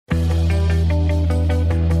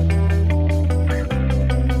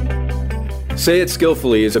Say It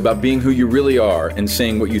Skillfully is about being who you really are and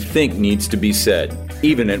saying what you think needs to be said,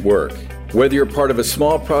 even at work. Whether you're part of a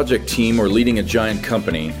small project team or leading a giant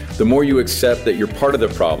company, the more you accept that you're part of the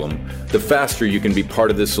problem, the faster you can be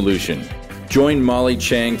part of the solution. Join Molly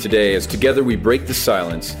Chang today as together we break the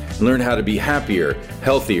silence and learn how to be happier,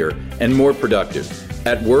 healthier, and more productive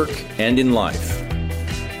at work and in life.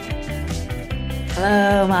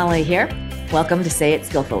 Hello, Molly here. Welcome to Say It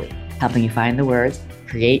Skillfully, helping you find the words,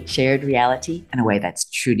 create shared reality in a way that's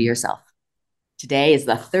true to yourself. Today is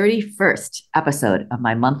the 31st episode of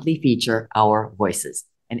my monthly feature, Our Voices,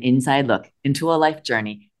 an inside look into a life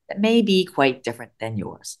journey that may be quite different than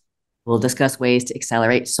yours. We'll discuss ways to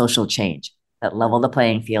accelerate social change that level the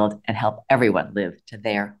playing field and help everyone live to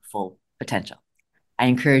their full potential. I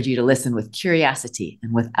encourage you to listen with curiosity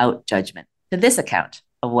and without judgment to this account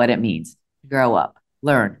of what it means to grow up,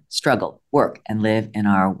 learn, struggle, work, and live in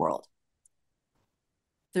our world.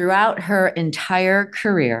 Throughout her entire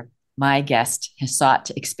career, my guest has sought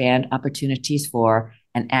to expand opportunities for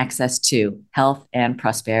and access to health and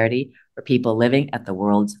prosperity for people living at the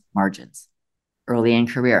world's margins. Early in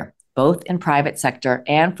career, both in private sector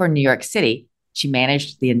and for New York City, she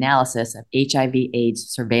managed the analysis of HIV/AIDS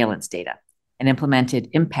surveillance data and implemented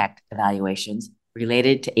impact evaluations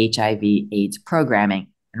related to HIV/AIDS programming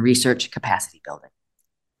and research capacity building.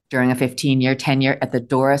 During a 15-year tenure at the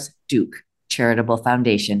Doris Duke Charitable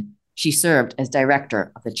Foundation, she served as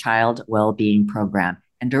director of the Child Wellbeing Program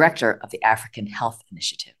and director of the African Health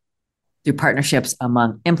Initiative. Through partnerships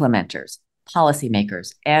among implementers,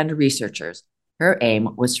 policymakers, and researchers, her aim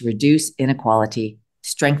was to reduce inequality,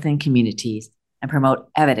 strengthen communities, and promote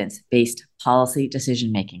evidence-based policy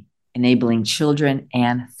decision-making, enabling children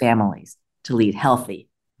and families to lead healthy,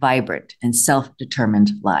 vibrant, and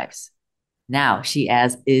self-determined lives. Now she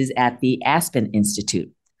is at the Aspen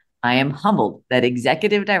Institute. I am humbled that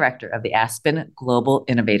Executive Director of the Aspen Global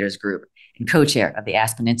Innovators Group and co-chair of the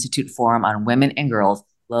Aspen Institute Forum on Women and Girls,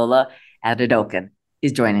 Lola Adedokan,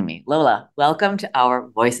 is joining me. Lola, welcome to Our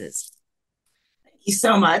Voices. Thank you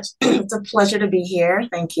so much. It's a pleasure to be here.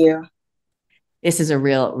 Thank you. This is a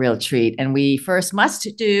real treat. And we first must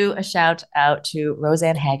do a shout out to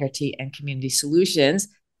Roseanne Haggerty and Community Solutions,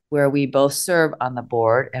 where we both serve on the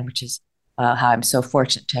board, and which is how I'm so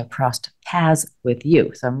fortunate to have crossed paths with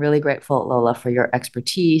you. So I'm really grateful, Lola, for your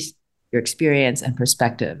expertise, your experience, and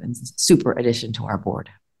perspective, and super addition to our board.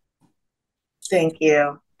 Thank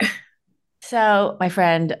you. So, my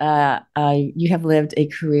friend, you have lived a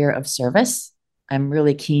career of service. I'm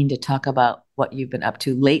really keen to talk about what you've been up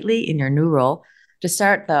to lately in your new role. To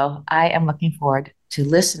start, though, I am looking forward to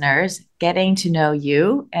listeners getting to know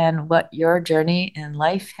you and what your journey in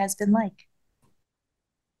life has been like.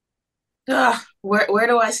 Where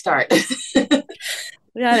do I start? I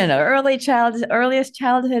don't know. Earliest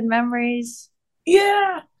childhood memories.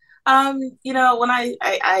 Yeah. When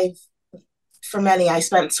I for many, I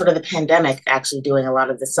spent sort of the pandemic actually doing a lot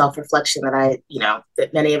of the self-reflection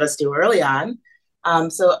that many of us do early on.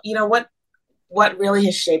 What really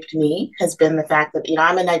has shaped me has been the fact that,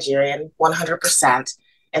 I'm a Nigerian, 100%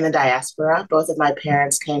 in the diaspora. Both of my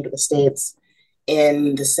parents came to the States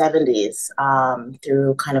in the 70s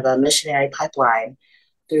through kind of a missionary pipeline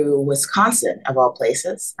through Wisconsin, of all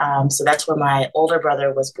places. So that's where my older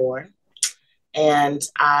brother was born. And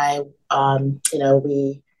my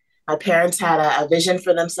parents had a vision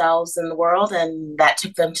for themselves in the world, and that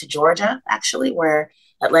took them to Georgia, actually,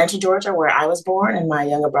 Atlanta, Georgia, where I was born and my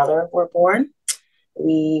younger brother were born.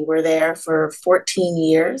 We were there for 14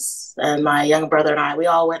 years, and my younger brother and I, we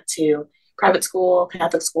all went to private school,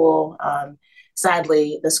 Catholic school.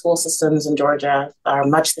 Sadly, the school systems in Georgia are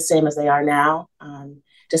much the same as they are now,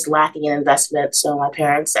 just lacking in investment. So my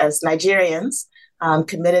parents, as Nigerians,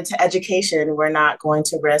 committed to education, we're not going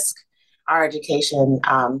to risk our education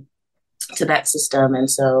to that system. And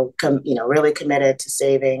so, really committed to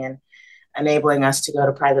saving and enabling us to go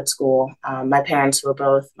to private school. My parents were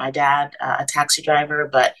both, my dad, a taxi driver,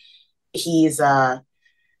 but he's, how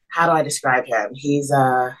do I describe him? He's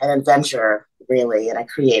an adventurer, really, and a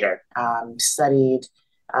creator. Studied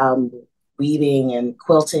weaving and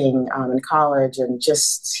quilting in college, and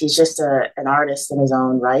he's just an artist in his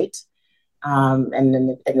own right. And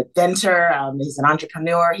an inventor, he's an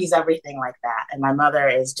entrepreneur, he's everything like that. And my mother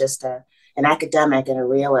is just an academic and a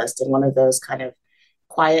realist, and one of those kind of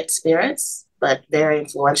quiet spirits, but very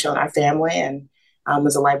influential in our family, and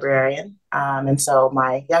was a librarian. And so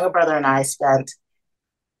my younger brother and I spent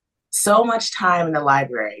so much time in the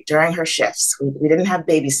library during her shifts. We didn't have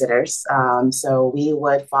babysitters, so we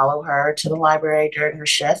would follow her to the library during her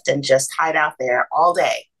shift and just hide out there all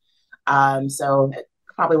day. So it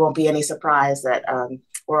probably won't be any surprise that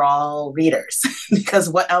we're all readers because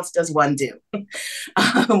what else does one do?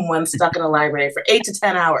 One's stuck in a library for 8 to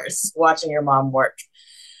 10 hours watching your mom work.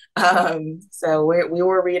 So we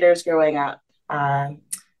were readers growing up. And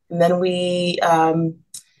then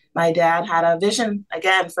my dad had a vision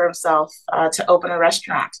again for himself to open a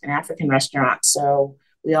restaurant, an African restaurant. So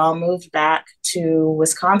we all moved back to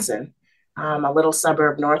Wisconsin, a little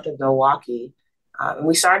suburb north of Milwaukee.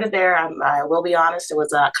 We started there. I will be honest, it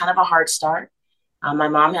was kind of a hard start. My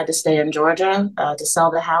mom had to stay in Georgia to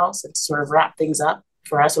sell the house and sort of wrap things up.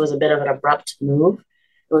 For us, it was a bit of an abrupt move.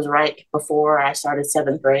 It was right before I started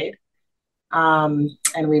seventh grade.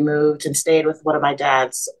 And we moved and stayed with one of my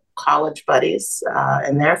dad's college buddies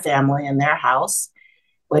and their family and their house,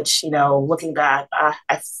 which, looking back,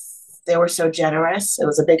 they were so generous. It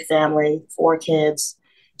was a big family, 4 kids,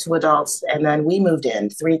 2 adults. And then we moved in,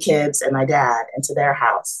 3 kids and my dad into their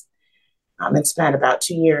house and spent about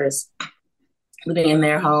 2 years living in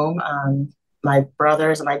their home. My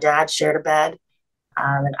brothers and my dad shared a bed.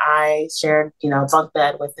 And I shared, bunk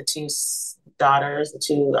bed with the 2 daughters, the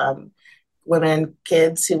 2 women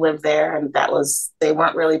kids who lived there. And they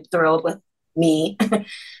weren't really thrilled with me.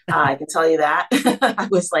 I can tell you that. I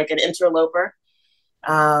was like an interloper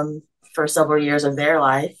for several years of their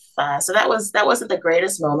life. So that wasn't the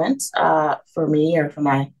greatest moment for me or for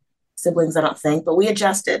my siblings, I don't think, but we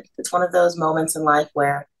adjusted. It's one of those moments in life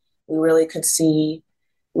where we really could see,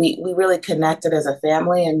 we really connected as a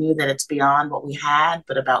family and knew that it's beyond what we had,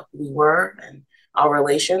 but about who we were and our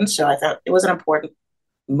relations. So I thought it was an important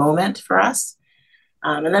moment for us.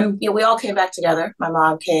 And then we all came back together. My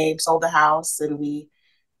mom came, sold the house, and we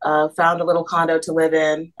found a little condo to live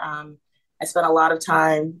in. I spent a lot of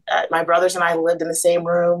time. My brothers and I lived in the same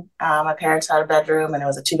room. My parents had a bedroom, and it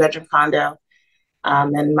was a 2-bedroom condo.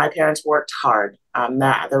 And my parents worked hard.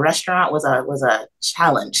 The restaurant was a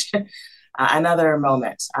challenge. Another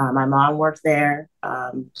moment. My mom worked there.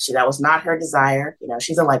 That was not her desire.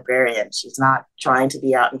 She's a librarian. She's not trying to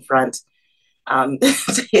be out in front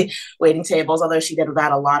waiting tables, although she did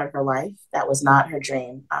that a lot of her life. That was not her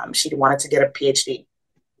dream. She wanted to get a PhD.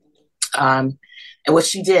 And which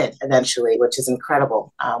she did eventually, which is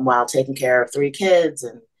incredible. While taking care of 3 kids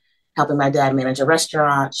and helping my dad manage a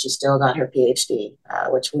restaurant, she still got her PhD,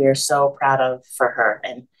 which we are so proud of for her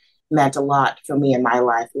and meant a lot for me in my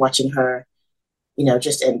life, watching her,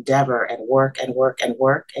 just endeavor and work and work and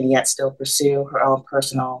work, and yet still pursue her own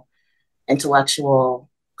personal intellectual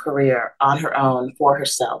career on her own for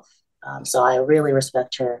herself. So I really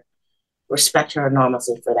respect her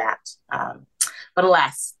enormously for that. But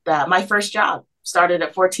alas, my first job started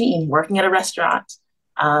at 14, working at a restaurant.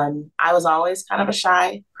 I was always kind of a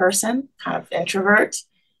shy person, kind of introvert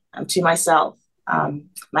to myself.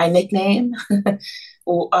 My nickname, I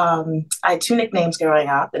had 2 nicknames growing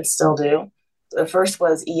up and still do. The first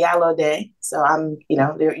was Iyalode. So I'm,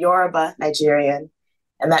 Yoruba Nigerian,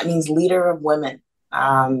 and that means leader of women.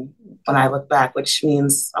 When I look back, which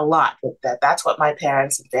means a lot, that's what my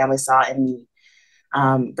parents and family saw in me.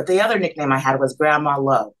 But the other nickname I had was Grandma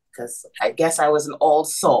Low, because I guess I was an old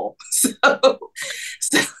soul. So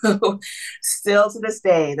still to this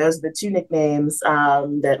day, those are the 2 nicknames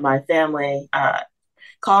that my family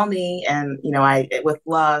call me, and I with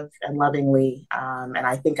love and lovingly, and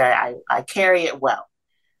I think I carry it well.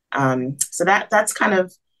 So that's kind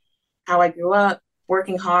of how I grew up,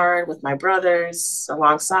 working hard with my brothers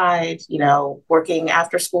alongside, working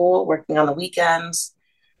after school, working on the weekends.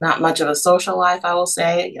 Not much of a social life, I will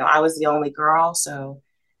say. I was the only girl, so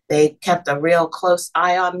they kept a real close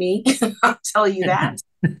eye on me. I'll tell you that.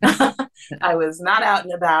 I was not out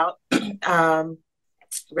and about.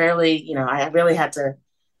 Rarely, I really had to,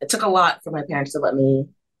 it took a lot for my parents to let me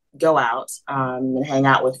go out and hang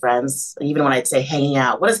out with friends. Even when I'd say hanging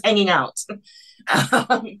out, what is hanging out?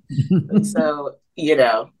 So,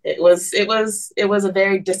 it was a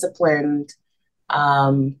very disciplined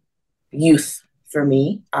youth for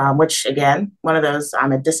me, which again, one of those,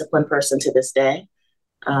 I'm a disciplined person to this day.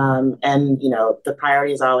 And, the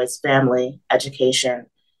priority is always family, education,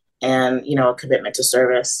 and, a commitment to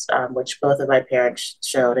service, which both of my parents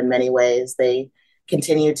showed in many ways. They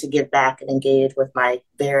continued to give back and engage with my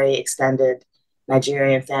very extended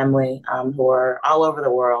Nigerian family who are all over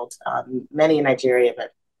the world, many in Nigeria,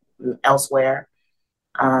 but elsewhere.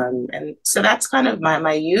 And so that's kind of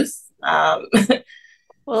my youth.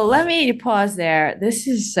 Well, let me pause there. This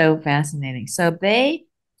is so fascinating. So they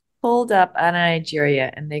pulled up out of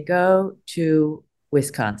Nigeria and they go to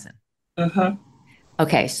Wisconsin. Mm-hmm.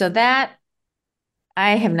 Okay, so that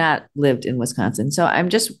I have not lived in Wisconsin. So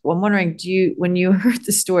I'm wondering, when you heard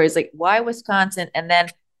the stories, like why Wisconsin? And then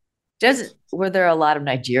were there a lot of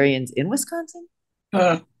Nigerians in Wisconsin?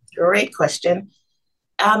 Hmm, great question.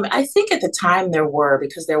 I think at the time there were,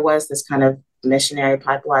 because there was this kind of missionary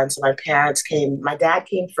pipeline. So my dad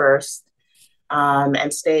came first,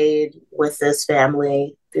 and stayed with this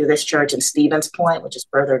family through this church in Stevens Point, which is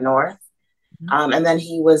further north. Mhm. And then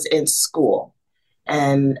he was in school.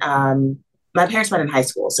 And my parents met in high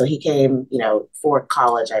school. So he came, for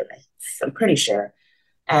college, I'm pretty sure.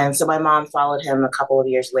 And so my mom followed him a couple of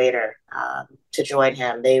years later, to join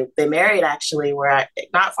him. They married actually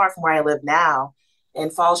not far from where I live now, in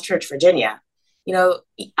Falls Church, Virginia. You know,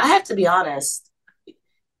 I have to be honest.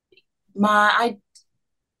 My I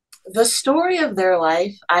The story of their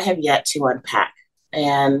life I have yet to unpack,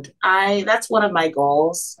 and I that's one of my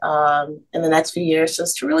goals, in the next few years,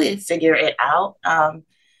 just to really figure it out.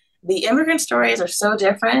 The immigrant stories are so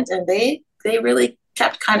different, and they really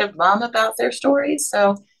kept kind of mum about their stories.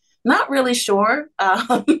 So not really sure,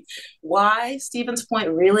 why Stevens Point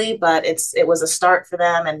really, but it was a start for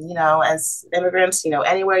them. And as immigrants,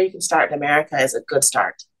 anywhere you can start in America is a good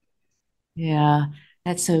start. Yeah,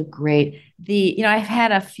 that's so great. I've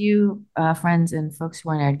had a few friends and folks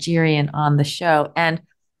who are Nigerian on the show, and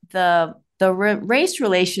the race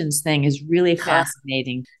relations thing is really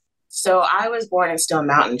fascinating. So I was born in Stone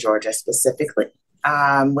Mountain, Georgia, specifically,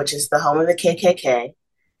 which is the home of the KKK.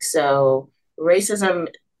 So racism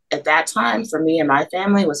at that time for me and my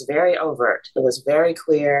family was very overt. It was very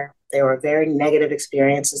clear. There were very negative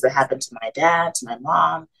experiences that happened to my dad, to my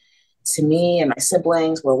mom, to me and my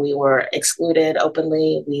siblings, where we were excluded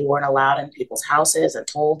openly. We weren't allowed in people's houses and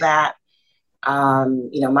told that.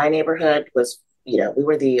 My neighborhood was, we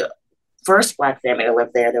were the first Black family to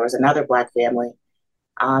live there. There was another Black family,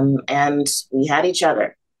 and we had each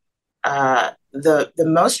other. The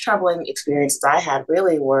most troubling experiences I had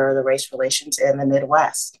really were the race relations in the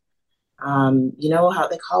Midwest. You know how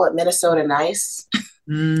they call it Minnesota nice?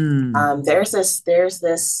 Mm. There's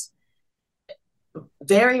this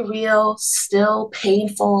very real, still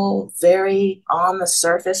painful, very on the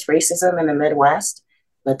surface racism in the Midwest,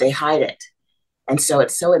 but they hide it. And so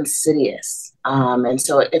it's so insidious. And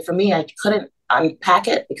so for me, I couldn't unpack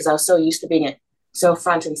it because I was so used to being so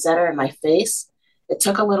front and center in my face. It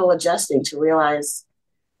took a little adjusting to realize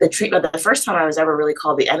the treatment. The first time I was ever really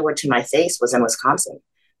called the N word to my face was in Wisconsin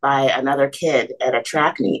by another kid at a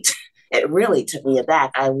track meet. It really took me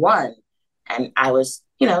aback. I won, and I was,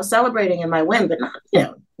 celebrating in my win, but not,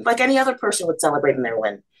 like any other person would celebrate in their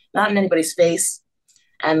win, not in anybody's face.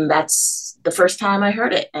 And that's the first time I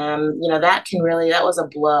heard it. And, that was a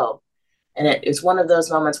blow. And it's one of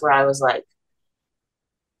those moments where I was like,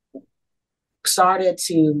 started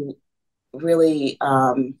to really,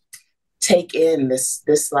 take in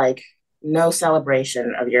this like no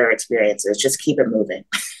celebration of your experiences. Just keep it moving.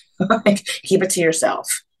 Like, keep it to yourself.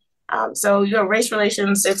 So race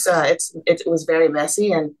relations. It was very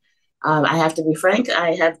messy, and I have to be frank.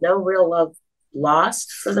 I have no real love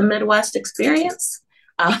lost for the Midwest experience.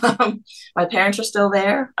 My parents are still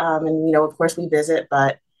there, and of course, we visit,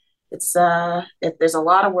 but there's a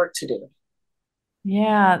lot of work to do.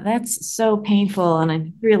 Yeah, that's so painful, and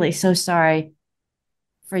I'm really so sorry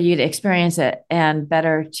for you to experience it, and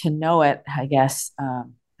better to know it, I guess,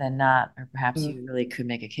 than not. Or perhaps Mm. you really could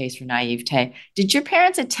make a case for naivete. Did your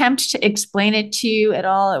parents attempt to explain it to you at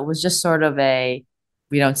all? It was just sort of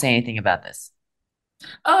we don't say anything about this.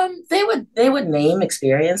 They would name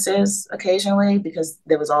experiences occasionally because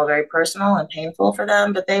it was all very personal and painful for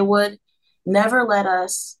them, but they would never let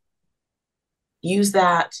us use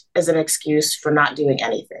that as an excuse for not doing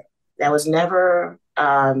anything. That was never,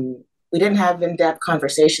 we didn't have in depth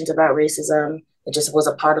conversations about racism. It just was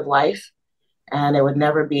a part of life. And it would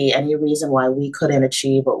never be any reason why we couldn't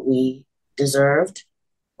achieve what we deserved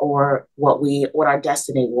or what our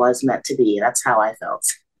destiny was meant to be. That's how I felt.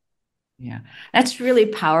 Yeah, that's really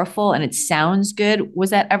powerful, and it sounds good.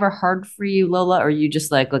 Was that ever hard for you, Lola, or you just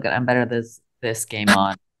like, look, I'm better this game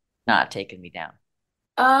on, not taking me down?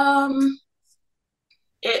 Um,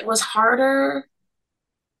 it was harder.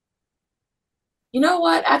 You know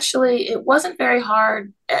what? Actually, it wasn't very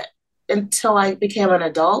hard until I became an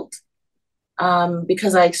adult,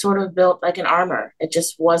 because I sort of built like an armor. It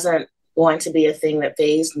just wasn't going to be a thing that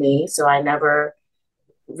phased me. So I never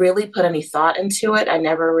really put any thought into it. I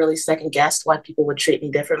never really second guessed why people would treat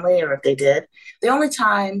me differently or if they did. The only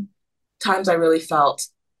times I really felt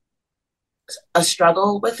a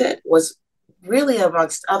struggle with it was really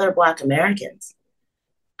amongst other Black Americans.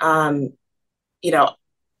 Um, you know,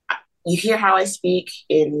 you hear how I speak.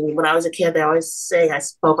 When I was a kid, they always say I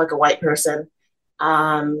spoke like a white person.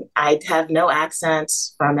 I have no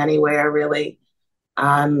accents from anywhere really,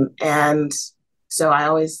 and So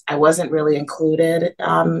I wasn't really included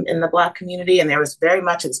in the Black community, and there was very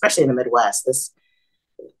much, especially in the Midwest,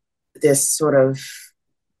 this sort of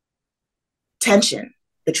tension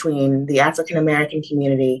between the African American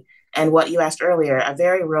community and what you asked earlier, a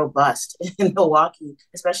very robust in Milwaukee,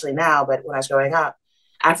 especially now, but when I was growing up,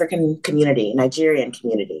 African community, Nigerian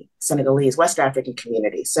community, Senegalese, West African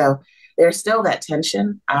community. So there's still that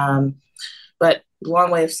tension. But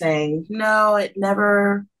long way of saying, no, it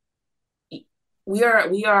never, we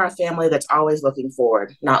are a family that's always looking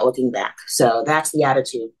forward, not looking back. So that's the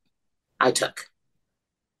attitude I took.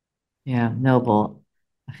 Yeah, noble.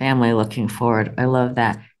 A family looking forward. I love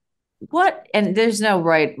that. What, and there's no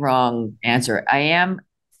right, wrong answer. I am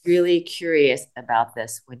really curious about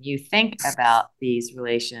this. When you think about these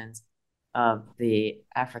relations of the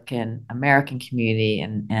African American community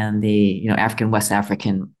and the, African West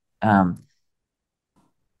African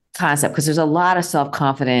concept, because there's a lot of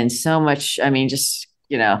self-confidence, so much, I mean, just,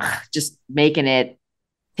 just making it,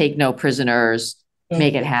 take no prisoners,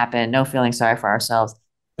 make it happen, no feeling sorry for ourselves.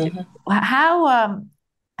 Mhm. How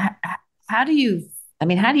do you,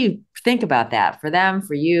 how do you think about that for them,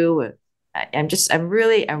 for you? I'm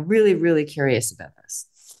really, really curious about this.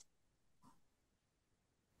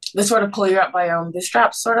 The sort of pull you up by your own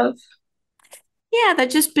bootstraps, sort of. Yeah, that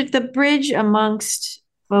just but the bridge amongst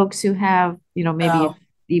folks who have, maybe Oh,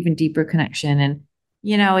 even deeper connection. And,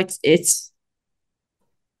 you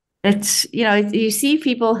see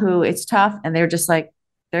people who it's tough and they're just like,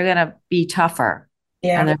 they're going to be tougher and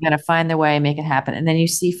yeah. they're going to find their way and make it happen. And then you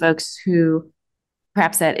see folks who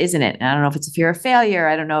perhaps that isn't it. And I don't know if it's a fear of failure.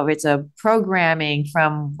 I don't know if it's a programming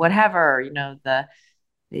from whatever,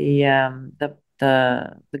 the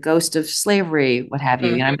ghost of slavery, what have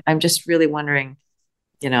you. And Mhm. I'm just really wondering,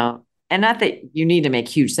 and not that you need to make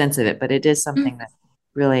huge sense of it, but it is something that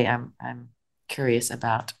really I'm curious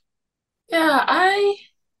about. Yeah,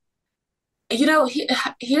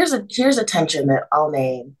 here's a tension that I'll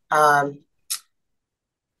name.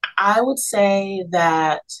 I would say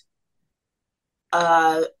that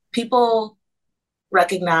people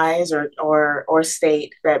recognize or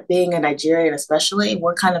state that being a Nigerian, especially,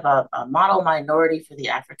 we're kind of a model minority for the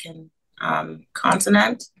African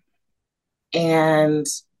continent, and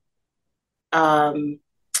um,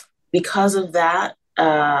 because of that,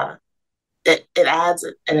 it adds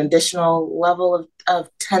an additional level of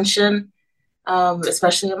tension,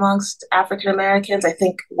 especially amongst African Americans. I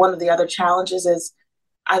think one of the other challenges is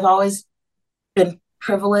I've always been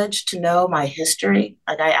privileged to know my history.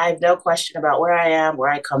 Like I have no question about where I am, where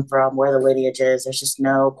I come from, where the lineage is. There's just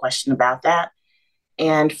no question about that.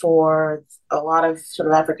 And for a lot of sort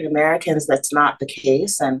of African Americans, that's not the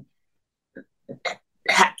case. And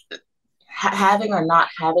ha- having or not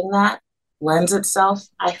having that lends itself,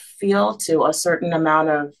 I feel, to a certain amount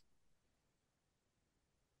of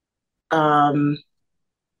um,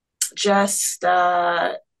 just,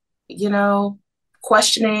 you know,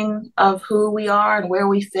 questioning of who we are and where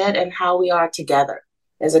we fit and how we are together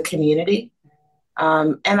as a community.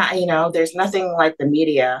 There's nothing like the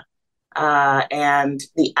media and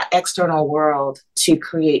the external world to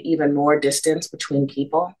create even more distance between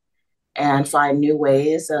people and find new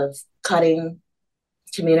ways of cutting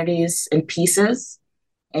communities in pieces.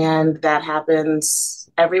 And that happens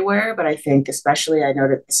everywhere, but I think especially I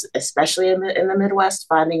noticed, especially in the Midwest,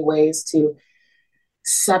 finding ways to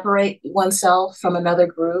separate oneself from another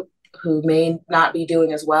group who may not be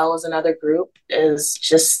doing as well as another group is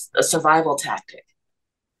just a survival tactic.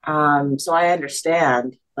 So I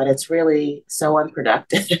understand, but it's really so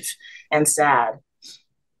unproductive and sad.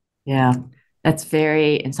 Yeah, that's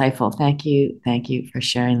very insightful. Thank you. Thank you for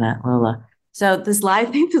sharing that, Lola. So I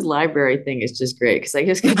think this library thing is just great because I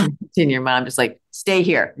just can in your mom just like stay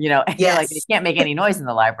here, and you're like you Yes. can't make any noise in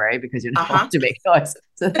the library because you're not Uh-huh. allowed to make noise.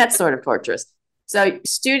 So that's sort of torturous. So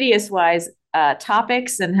studious wise,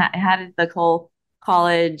 topics and how did the whole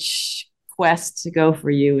college quest to go for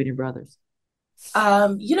you and your brothers?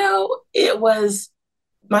 It was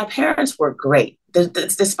my parents were great,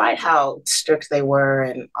 despite how strict they were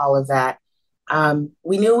and all of that.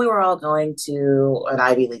 We knew we were all going to an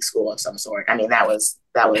Ivy League school of some sort. I mean, that was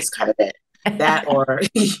kind of it. That or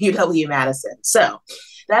UW Madison. So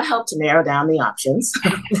that helped to narrow down the options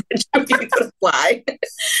which I'm going to apply.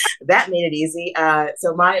 That made it easy.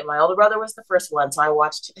 So my older brother was the first one, so I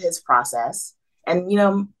watched his process. And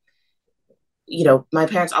my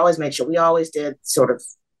parents always made sure we always did sort of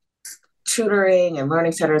tutoring and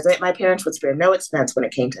learning centers. My parents would spare no expense when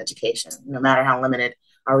it came to education, no matter how limited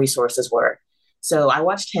our resources were. So I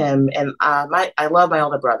watched him, and I love my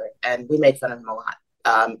older brother, and we make fun of him a lot.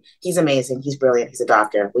 He's amazing. He's brilliant. He's a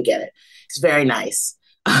doctor. We get it. He's very nice.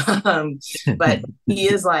 But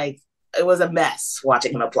he is like, it was a mess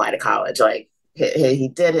watching him apply to college. Like he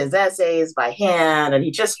did his essays by hand and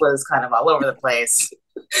he just was kind of all over the place.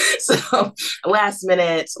 So last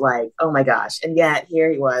minute, like, oh my gosh. And yet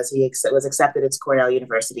here he was accepted into Cornell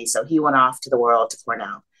University. So he went off to the world to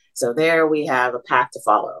Cornell. So there we have a path to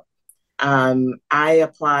follow. I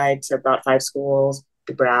applied to about 5 schools,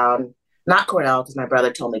 Brown, not Cornell, because my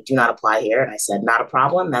brother told me, do not apply here. And I said, not a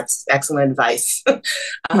problem. That's excellent advice.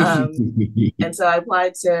 And so I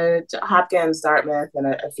applied to Hopkins, Dartmouth,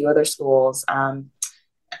 and a few other schools.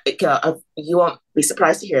 You won't be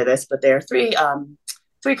surprised to hear this, but there are three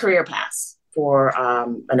career paths for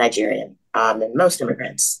a Nigerian and most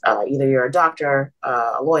immigrants. Either you're a doctor,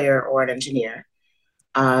 a lawyer, or an engineer.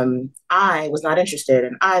 I was not interested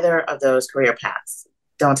in either of those career paths.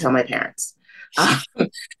 Don't tell my parents.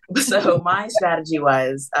 So my strategy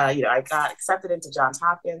was, I got accepted into Johns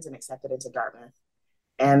Hopkins and accepted into Dartmouth.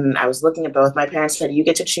 And I was looking at both. My parents said, you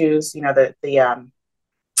get to choose, the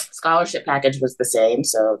scholarship package was the same.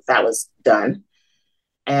 So that was done.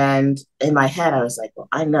 And in my head, I was like, well,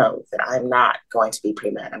 I know that I'm not going to be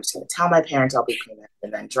pre-med. I'm just going to tell my parents I'll be pre-med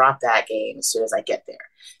and then drop that game as soon as I get there.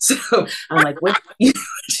 So I'm like, which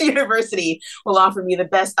university will offer me the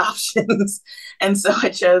best options? And so I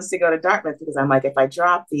chose to go to Dartmouth because I'm like, if I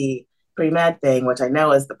drop the pre-med thing, which I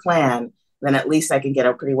know is the plan, then at least I can get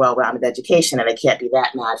a pretty well-rounded education and I can't be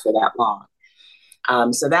that mad for that long.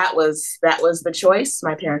 So that was the choice.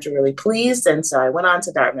 My parents were really pleased. And so I went on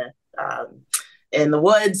to Dartmouth. In the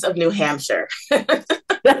woods of New Hampshire. So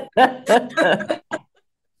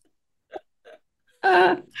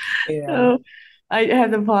I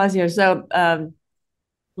have to pause here. So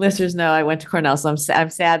listeners know I went to Cornell, so I'm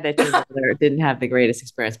sad that your brother didn't have the greatest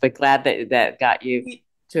experience, but glad that got you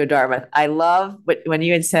to Dartmouth. I love when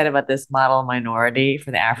you had said about this model minority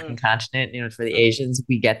for the African continent, for the Asians,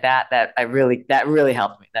 we get that really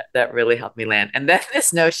helped me. That really helped me land. And then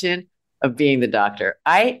this notion of being the doctor.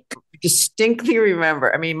 I distinctly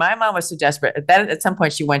remember, my mom was so desperate that at some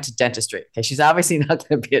point she went to dentistry. Okay, she's obviously not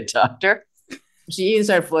going to be a doctor. She even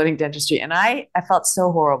started floating dentistry. And I felt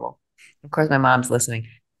so horrible. Of course, my mom's listening.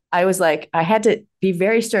 I was like, I had to be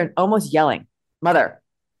very stern, almost yelling, Mother,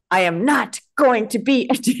 I am not going to be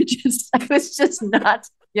a dentist. I was just not,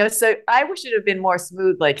 so I wish it had been more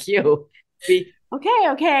smooth like you. Be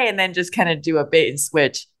okay. And then just kind of do a bait and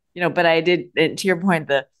switch, but I did, and to your point,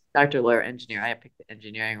 the doctor, lawyer, engineer. I picked the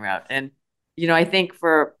engineering route. And, I think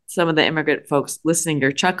for some of the immigrant folks listening,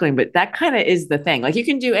 you're chuckling, but that kind of is the thing. Like you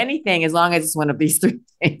can do anything as long as it's one of these three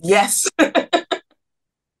things. Yes. I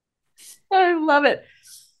love it.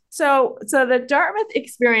 So the Dartmouth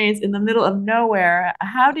experience in the middle of nowhere,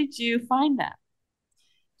 how did you find that?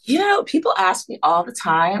 People ask me all the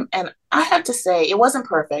time, and I have to say it wasn't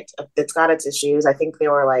perfect. It's got its issues. I think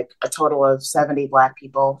there were like a total of 70 Black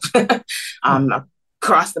people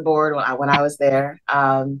across the board when I was there,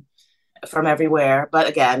 from everywhere. But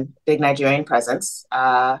again, big Nigerian presence.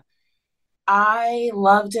 I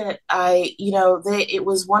loved it. It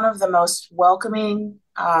was one of the most welcoming,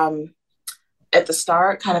 at the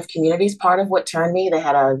start, kind of communities. Part of what turned me, they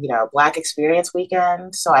had a, Black experience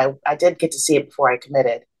weekend. So I did get to see it before I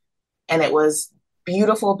committed. And it was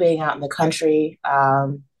beautiful being out in the country.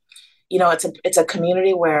 It's a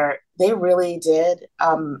community where they really did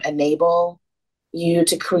enable you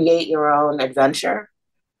to create your own adventure.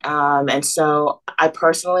 And so I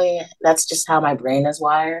personally, that's just how my brain is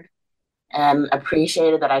wired, and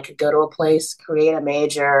appreciated that I could go to a place, create a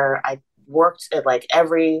major. I worked at like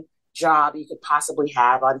every job you could possibly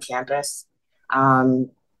have on campus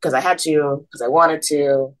because I had to, because I wanted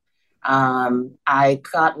to. I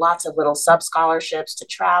got lots of little sub-scholarships to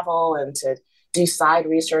travel and to do side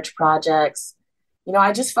research projects.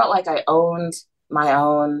 I just felt like I owned my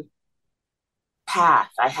own path.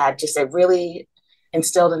 It really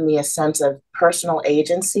instilled in me a sense of personal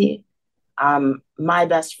agency. My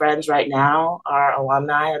best friends right now are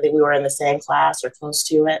alumni. I think we were in the same class or close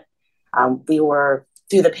to it. We were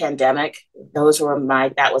through the pandemic. That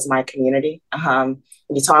was my community.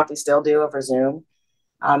 We talk, we still do over Zoom.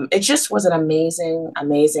 It just was an amazing,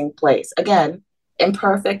 amazing place. Again,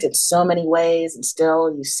 imperfect in so many ways, and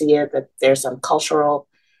still you see it that there's some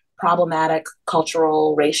problematic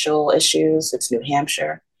cultural, racial issues. It's New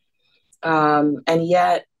Hampshire. And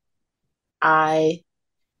yet I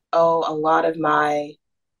owe a lot of my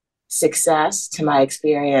success to my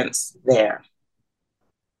experience there.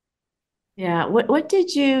 Yeah. What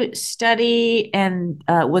did you study? And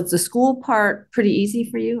was the school part pretty easy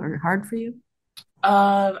for you or hard for you?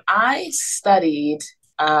 I studied,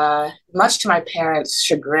 much to my parents'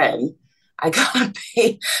 chagrin, I got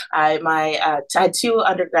paid. I had two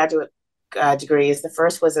undergraduate degrees. The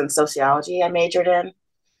first was in sociology. I majored in,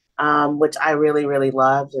 which I really, really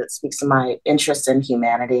loved. It speaks to my interest in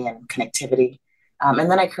humanity and connectivity.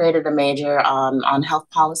 And then I created a major on health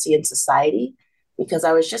policy and society because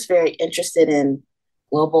I was just very interested in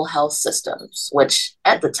global health systems, which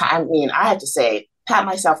at the time, I mean, I have to say, pat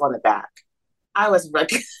myself on the back. I was,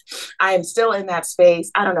 I am still in that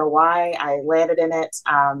space. I don't know why I landed in it,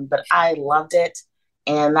 but I loved it.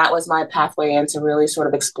 And that was my pathway into really sort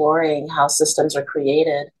of exploring how systems are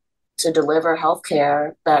created to deliver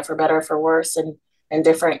healthcare, but for better or for worse, in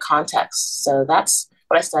different contexts. So that's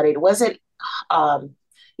what I studied. Was it, um,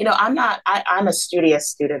 I'm a studious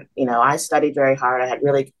student. I studied very hard. I had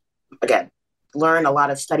really, again, learned a lot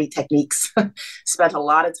of study techniques, spent a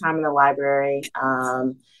lot of time in the library,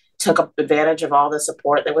 took advantage of all the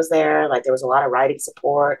support that was there. Like there was a lot of writing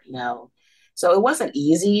support. So it wasn't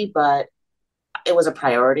easy, but it was a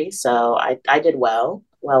priority. So I did well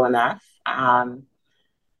enough.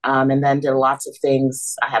 And then did lots of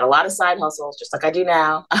things. I had a lot of side hustles, just like I do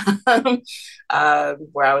now,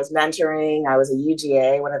 where I was mentoring. I was a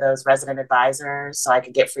UGA, one of those resident advisors, so I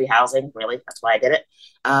could get free housing. Really, that's why I did it.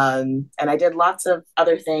 And I did lots of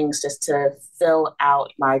other things just to fill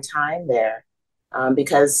out my time there,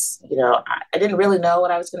 because I didn't really know what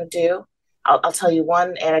I was going to do. I'll tell you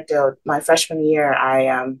one anecdote. My freshman year,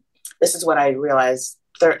 this is what I realized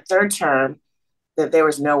third term, that there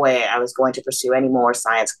was no way I was going to pursue any more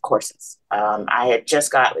science courses. I had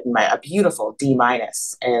just gotten a beautiful D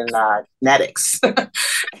minus in genetics.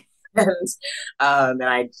 And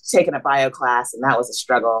I'd taken a bio class, and that was a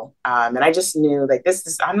struggle. And I just knew like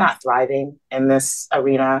I'm not thriving in this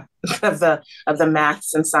arena of the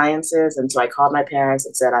maths and sciences. And so I called my parents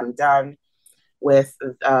and said, I'm done with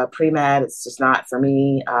pre-med. It's just not for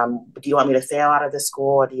me. Do you want me to fail out of this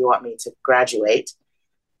school, or do you want me to graduate?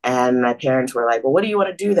 And my parents were like, well, what do you want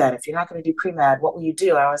to do then? If you're not going to do pre-med, what will you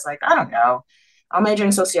do? I was like, I don't know. I'll major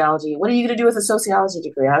in sociology. What are you going to do with a sociology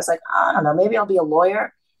degree? I was like, I don't know. Maybe I'll be a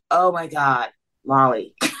lawyer. Oh my God,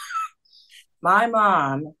 Molly. My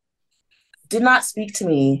mom did not speak to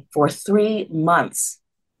me for 3 months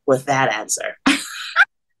with that answer.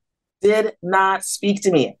 Did not speak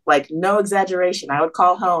to me. Like, no exaggeration. I would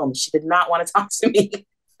call home. She did not want to talk to me.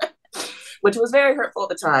 Which was very hurtful at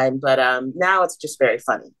the time, but now it's just very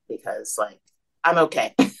funny because like I'm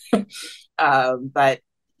okay. But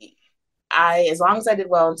as long as I did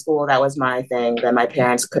well in school, that was my thing. Then my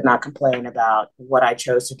parents could not complain about what I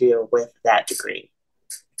chose to do with that degree.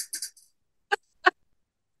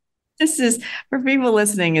 This is for people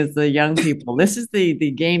listening, as the young people. This is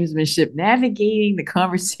the gamesmanship, navigating the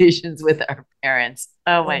conversations with our parents.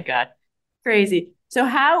 Oh my God, crazy. So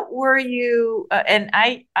how were you? And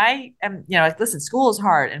I am, like, listen, school is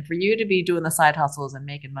hard, and for you to be doing the side hustles and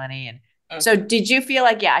making money, and so did you feel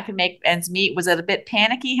like, yeah, I can make ends meet? Was it a bit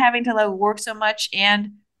panicky having to like work so much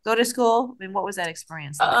and go to school? I mean, what was that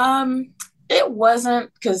experience like? It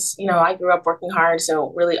wasn't because, I grew up working hard.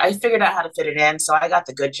 So really, I figured out how to fit it in. So I got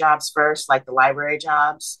the good jobs first, like the library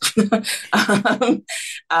jobs, and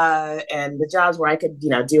the jobs where I could,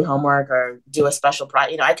 do homework or do a special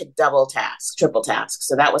project. I could double task, triple task.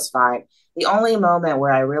 So that was fine. The only moment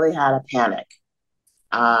where I really had a panic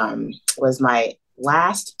was my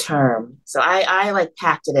last term. So I like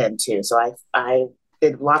packed it in too. So I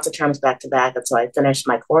did lots of terms back to back. And so I finished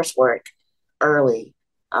my coursework early.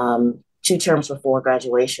 2 terms before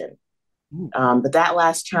graduation. But that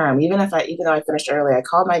last term, even though I finished early, I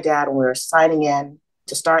called my dad when we were signing in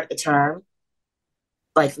to start the term,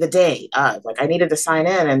 like the day of, like I needed to sign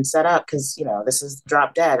in and set up because, this is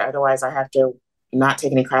drop dead. Otherwise I have to not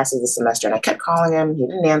take any classes this semester. And I kept calling him. He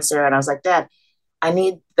didn't answer. And I was like, Dad, I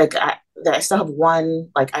need, like, I still have one,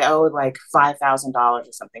 like I owed like $5,000 or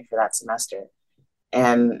something for that semester.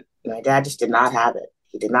 And my dad just did not have it.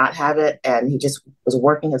 He did not have it, and he just was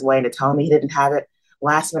working his way to tell me he didn't have it.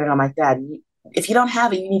 Last minute, I'm like, Dad, if you don't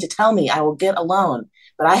have it, you need to tell me. I will get a loan.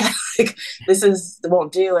 But like,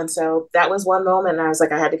 won't do. And so that was one moment, and I was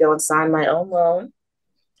like, I had to go and sign my own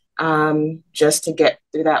loan, just to get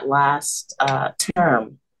through that last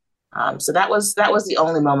term. So that was the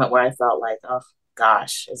only moment where I felt like, oh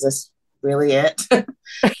gosh, is this really it?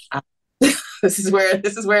 This is where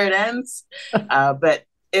it ends. But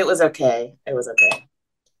it was okay. It was okay.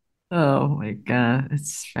 Oh my God,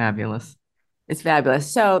 it's fabulous. It's fabulous.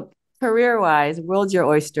 So career-wise, world's your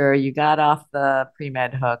oyster. You got off the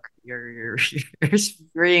pre-med hook. You're you're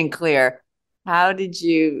free and clear. How did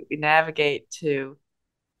you navigate to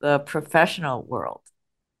the professional world?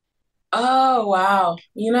 Oh wow.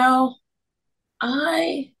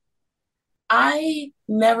 I I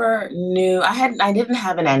never knew I didn't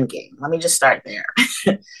have an end game. Let me just start there.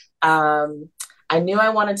 um, I knew I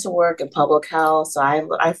wanted to work in public health, so I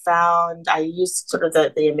used sort of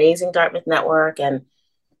the amazing Dartmouth network, and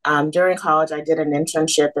during college I did an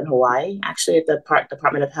internship in Hawaii, actually at the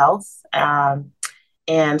Department of Health,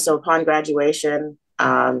 and so upon graduation,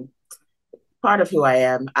 part of who I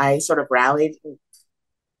am, I sort of rallied,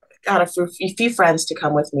 got a few friends to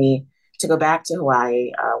come with me to go back to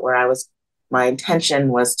Hawaii, where I was. My intention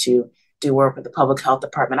was to do work with the public health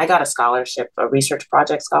department. I got a scholarship, a research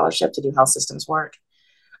project scholarship to do health systems work,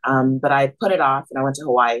 but I put it off and I went to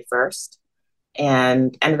Hawaii first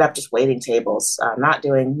and ended up just waiting tables, not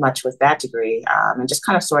doing much with that degree, and just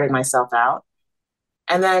kind of sorting myself out.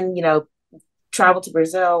 And then, traveled to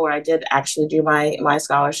Brazil where I did actually do my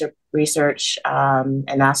scholarship research,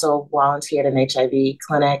 and also volunteered at an HIV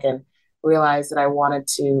clinic and realized that I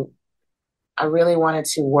really wanted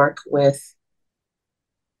to work with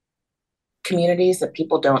communities that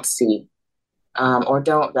people don't see, or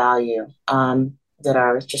don't value, that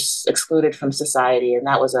are just excluded from society, and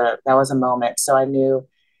that was a moment. So I knew,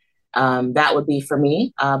 that would be for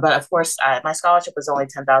me. But of course, my scholarship was only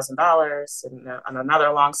 $10,000, and on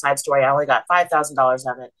another long side story, I only got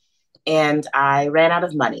 $5,000 of it, and I ran out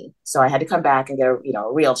of money, so I had to come back and get a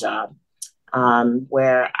real job,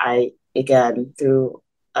 where I again through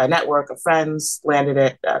a network of friends landed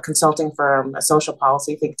at a consulting firm, a social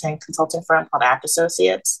policy think tank consulting firm called Apt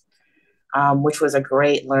Associates, which was a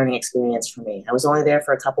great learning experience for me. I was only there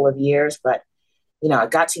for a couple of years, but I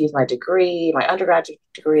got to use my degree, my undergraduate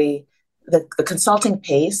degree. The consulting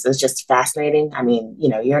pace is just fascinating. I mean,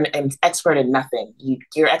 you're an expert in nothing.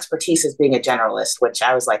 Your expertise is being a generalist, which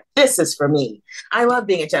I was like, this is for me. I love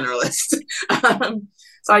being a generalist.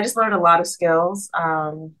 So I just learned a lot of skills,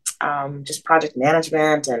 just project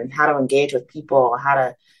management and how to engage with people, how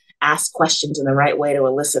to ask questions in the right way to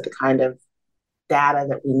elicit the kind of data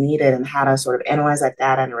that we needed, and how to sort of analyze that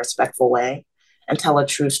data in a respectful way and tell a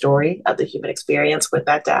true story of the human experience with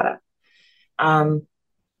that data.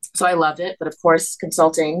 So I loved it. But of course,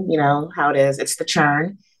 consulting, how it is, it's the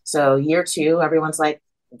churn. So year two, everyone's like,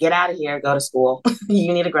 get out of here, go to school.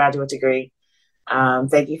 You need a graduate degree.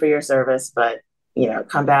 Thank you for your service, but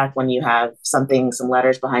come back when you have some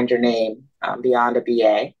letters behind your name, beyond a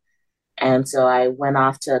BA. And so I went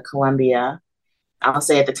off to Columbia. I'll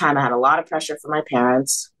say at the time I had a lot of pressure from my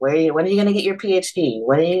parents. When are you going to get your PhD?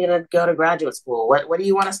 When are you going to go to graduate school? What do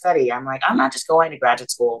you want to study? I'm like, I'm not just going to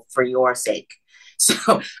graduate school for your sake.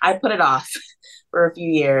 So I put it off for a few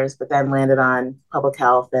years, but then landed on public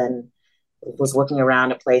health and was looking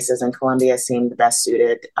around at places, and Columbia seemed the best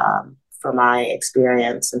suited, for my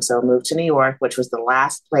experience. And so moved to New York, which was the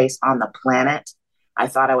last place on the planet I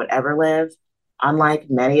thought I would ever live.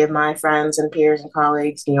 Unlike many of my friends and peers and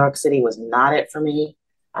colleagues, New York City was not it for me.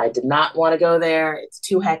 I did not want to go there. It's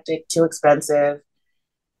too hectic, too expensive.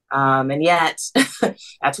 And yet,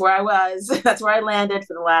 that's where I was. That's where I landed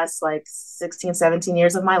for the last 16, 17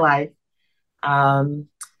 years of my life. And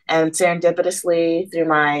serendipitously, through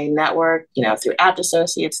my network, through Apt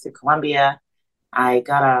Associates, through Columbia, I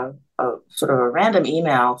got a sort of a random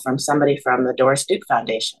email from somebody from the Doris Duke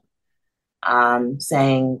Foundation,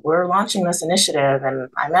 saying, we're launching this initiative. And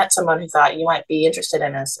I met someone who thought you might be interested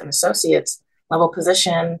in an associate's level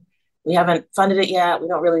position. We haven't funded it yet. We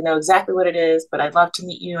don't really know exactly what it is, but I'd love to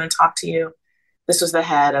meet you and talk to you. This was the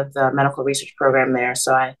head of the medical research program there.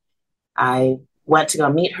 So I went to go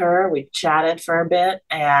meet her. We chatted for a bit.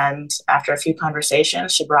 And after a few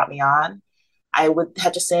conversations, she brought me on. I would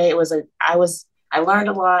have to say I learned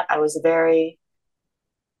a lot. I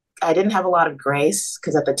didn't have a lot of grace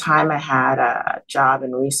because at the time I had a job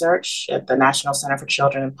in research at the National Center for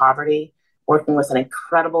Children in Poverty, working with an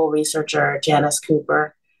incredible researcher, Janice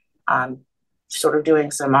Cooper, sort of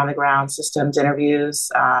doing some on the ground systems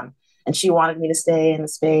interviews. And she wanted me to stay in the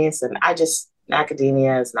space, and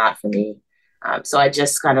academia is not for me. So I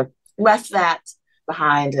just kind of left that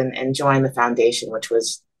behind and joined the foundation, which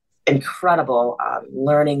was incredible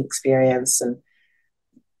learning experience and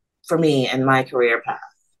for me and my career path.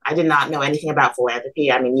 I did not know anything about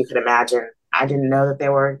philanthropy. I mean, you could imagine. I didn't know that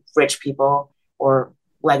there were rich people or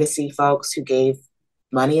legacy folks who gave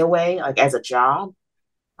money away as a job.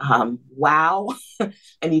 Wow.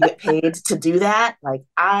 And you get paid to do that.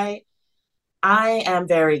 I am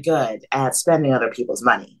very good at spending other people's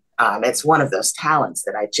money. It's one of those talents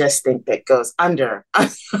that I just think that goes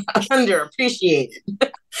underappreciated.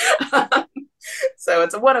 So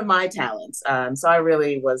it's one of my talents. So I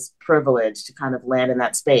really was privileged to kind of land in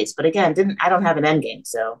that space. But again, I don't have an end game.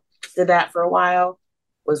 So did that for a while,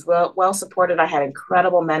 was well supported. I had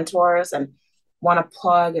incredible mentors. And want to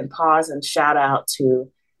plug and pause and shout out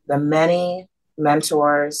to the many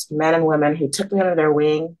mentors, men and women who took me under their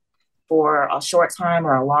wing for a short time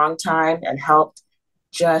or a long time and helped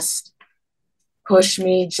just push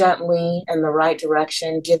me gently in the right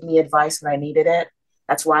direction, give me advice when I needed it.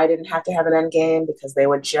 That's why I didn't have to have an end game, because they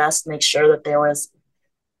would just make sure that there was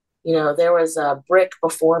a brick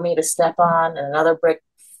before me to step on and another brick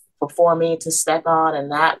before me to step on.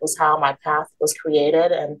 And that was how my path was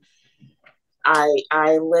created. And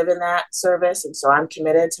I live in that service. And so I'm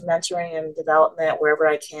committed to mentoring and development wherever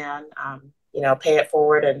I can, pay it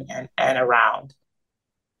forward and around.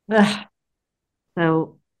 Ugh,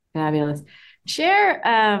 so fabulous. Share,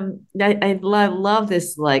 I love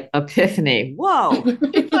this like epiphany. Whoa,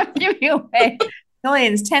 people are giving away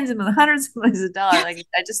millions, tens of hundreds of millions of dollars. Like,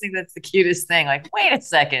 I just think that's the cutest thing. Like, wait a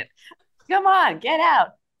second, come on, get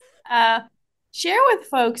out. Share with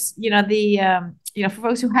folks, for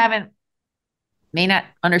folks who may not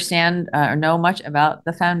understand or know much about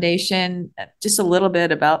the foundation, just a little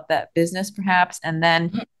bit about that business, perhaps, and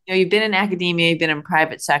then you've been in academia, you've been in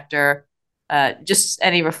private sector. Just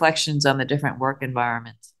any reflections on the different work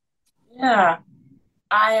environments? Yeah,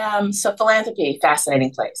 so philanthropy,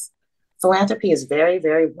 fascinating place. Philanthropy is very,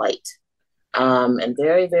 very white, and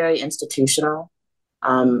very, very institutional.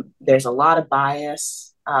 There's a lot of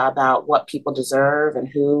bias about what people deserve and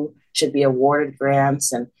who should be awarded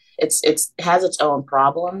grants, and it has its own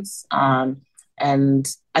problems. And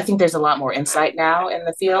I think there's a lot more insight now in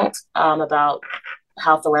the field about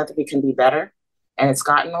how philanthropy can be better, and it's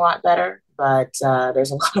gotten a lot better, but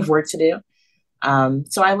there's a lot of work to do.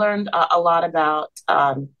 So I learned a lot about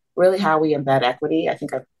really how we embed equity. I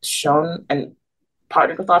think I've shown and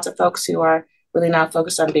partnered with lots of folks who are really now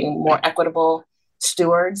focused on being more equitable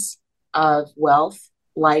stewards of wealth,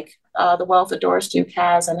 like the wealth that Doris Duke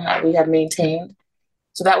has and how we have maintained.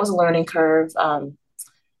 So that was a learning curve in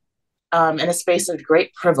a space of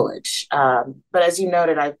great privilege. But as you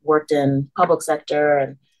noted, I've worked in public sector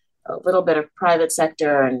and a little bit of private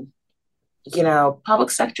sector. And, public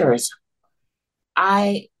sector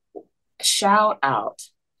I shout out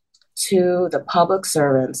to the public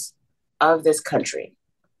servants of this country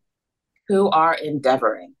who are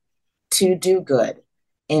endeavoring to do good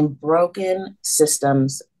in broken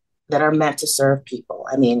systems that are meant to serve people.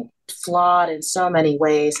 I mean, flawed in so many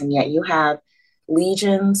ways, and yet you have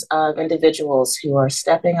legions of individuals who are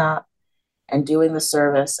stepping up and doing the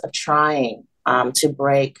service of trying to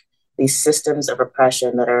break these systems of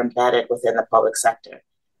oppression that are embedded within the public sector.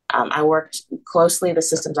 I worked closely, the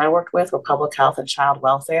systems I worked with were public health and child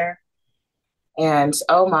welfare. And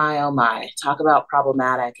oh my, talk about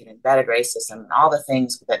problematic and embedded racism and all the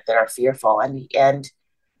things that are fearful. And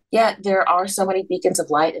yet there are so many beacons of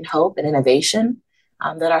light and hope and innovation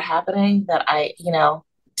that are happening that I,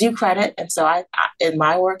 do credit. And so I, in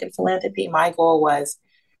my work in philanthropy, my goal was,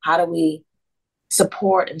 how do we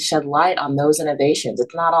support and shed light on those innovations?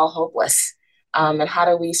 It's not all hopeless. And how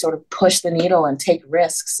do we sort of push the needle and take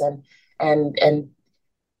risks and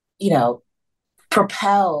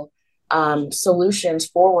propel solutions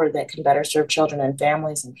forward that can better serve children and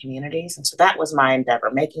families and communities. And so that was my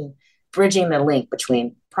endeavor, bridging the link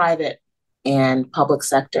between private and public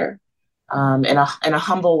sector in a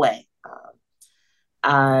humble way.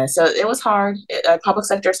 So it was hard. Public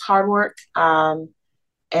sector is hard work.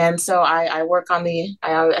 And so I work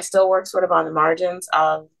I still work sort of on the margins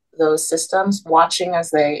of those systems, watching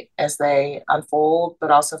as they unfold,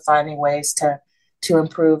 but also finding ways to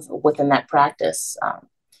improve within that practice.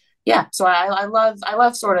 So I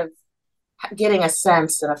love sort of getting a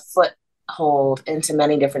sense and a foothold into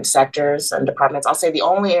many different sectors and departments. I'll say the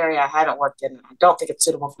only area I haven't worked in, I don't think it's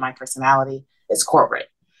suitable for my personality, is corporate.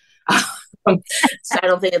 So I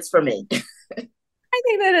don't think it's for me. I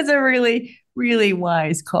think that is a really, really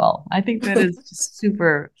wise call. I think that is just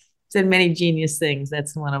super. Said many genius things.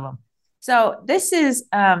 That's one of them. So this is,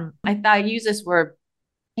 I use this word,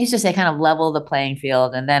 I used to say kind of level the playing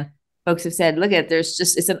field. And then folks have said, look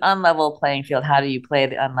it's an unlevel playing field. How do you play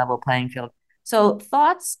the unlevel playing field? So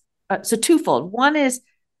thoughts, so twofold. One is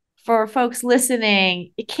for folks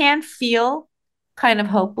listening, it can feel kind of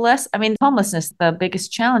hopeless. I mean, homelessness, the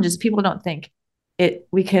biggest challenge is people don't think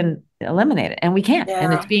we can eliminate it, and we can't,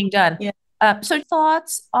 and it's being done. Yeah. So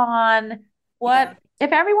thoughts on what,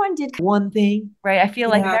 if everyone did one thing, right? I feel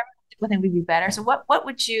like if everyone did one thing, we'd be better. So what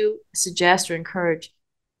would you suggest or encourage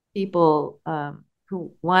people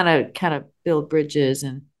who want to kind of build bridges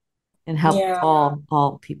and help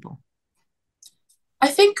all people? I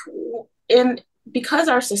think because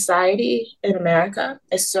our society in America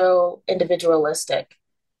is so individualistic,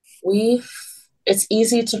 it's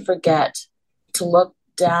easy to forget to look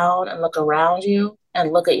down and look around you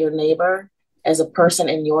and look at your neighbor as a person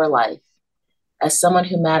in your life, as someone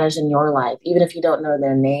who matters in your life, even if you don't know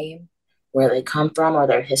their name, where they come from, or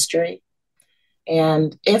their history.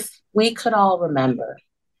 And if we could all remember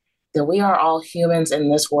that we are all humans in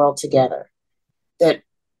this world together, that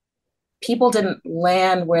people didn't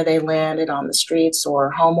land where they landed on the streets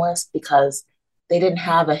or homeless because they didn't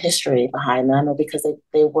have a history behind them, or because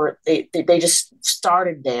they just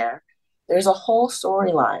started there. There's a whole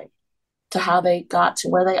storyline to how they got to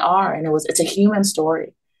where they are, and it's a human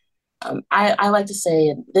story. I like to say,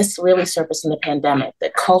 and this really surfaced in the pandemic,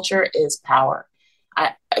 that culture is power.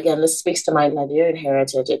 Again, this speaks to my Nigerian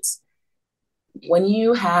heritage. It's when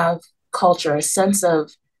you have culture, a sense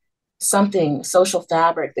of something, social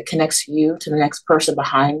fabric that connects you to the next person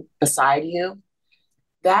beside you,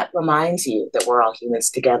 that reminds you that we're all humans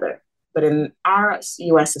together. But in our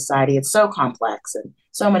US society, it's so complex and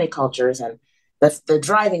so many cultures, and the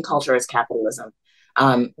driving culture is capitalism.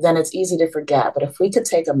 Then it's easy to forget. But if we could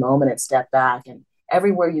take a moment and step back, and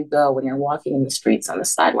everywhere you go, when you're walking in the streets, on the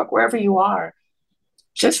sidewalk, wherever you are,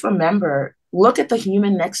 just remember, look at the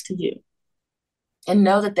human next to you and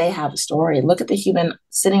know that they have a story. Look at the human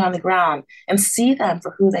sitting on the ground and see them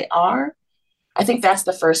for who they are. I think that's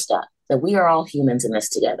the first step, that we are all humans in this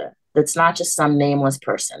together. It's not just some nameless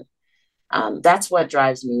person. That's what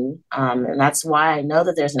drives me. And that's why I know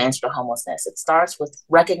that there's an answer to homelessness. It starts with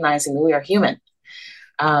recognizing that we are human,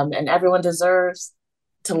 and everyone deserves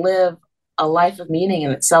to live a life of meaning,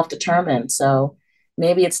 and it's self-determined. So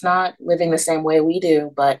maybe it's not living the same way we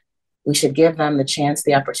do, but we should give them the chance,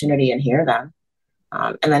 the opportunity, and hear them,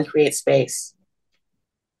 and then create space.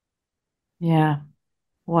 Yeah.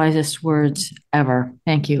 Wisest words ever.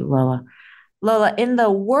 Thank you, Lola. Lola, in the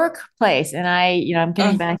workplace, and I'm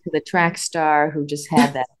getting back to the track star who just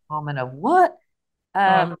had that moment of what?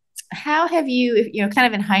 How have you, kind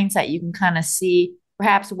of in hindsight, you can kind of see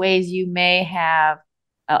perhaps ways you may have,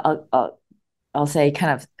 I'll say,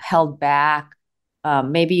 kind of held back.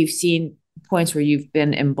 Maybe you've seen points where you've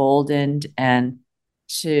been emboldened and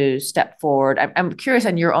to step forward. I'm curious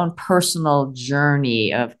on your own personal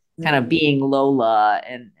journey of kind of being Lola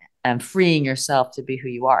and freeing yourself to be who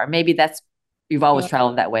you are. Maybe you've always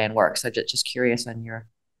traveled that way in work. So just curious on your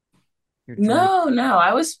journey. No.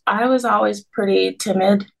 I was always pretty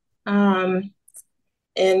timid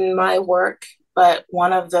in my work, but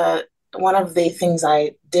one of the things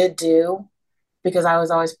I did do, because I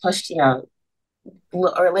was always pushed,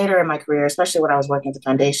 or later in my career, especially when I was working at the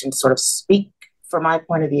foundation, to sort of speak from my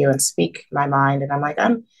point of view and speak my mind. And I'm like,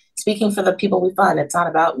 I'm speaking for the people we fund. It's not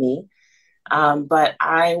about me. But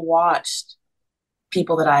I watched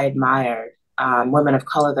people that I admired, women of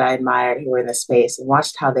color that I admired who were in the space, and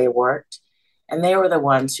watched how they worked. And they were the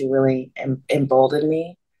ones who really emboldened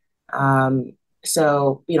me.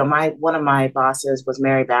 So, one of my bosses was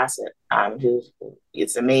Mary Bassett, who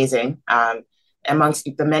is amazing. Amongst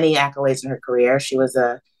the many accolades in her career, she was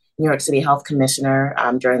a New York City health commissioner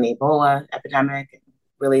during the Ebola epidemic, and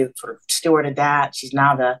really sort of stewarded that. She's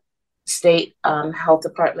now the state health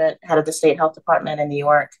department, head of the state health department in New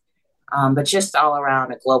York, but just all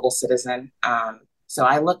around a global citizen. So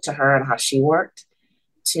I looked to her and how she worked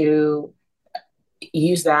to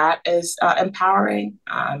use that as empowering,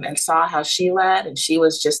 and saw how she led, and she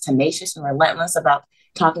was just tenacious and relentless about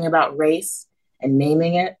talking about race and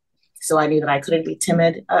naming it. So I knew that I couldn't be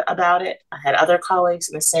timid about it. I had other colleagues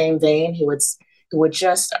in the same vein who would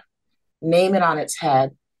just name it on its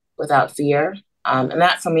head without fear. And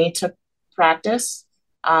that for me took practice,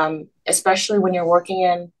 especially when you're working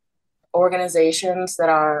in organizations that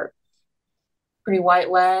are pretty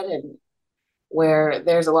white-led and where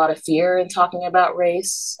there's a lot of fear in talking about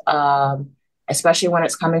race, especially when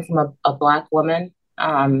it's coming from a Black woman.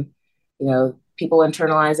 People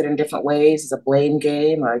internalize it in different ways as a blame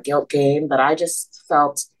game or a guilt game. But I just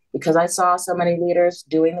felt, because I saw so many leaders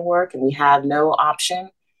doing the work and we had no option,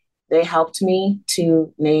 they helped me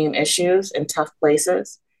to name issues in tough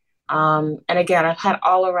places. And again, I've had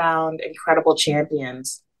all around incredible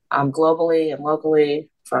champions, globally and locally,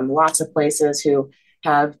 from lots of places, who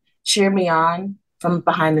have cheered me on from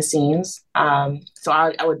behind the scenes. So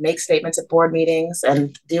I would make statements at board meetings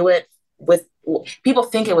and do it with people.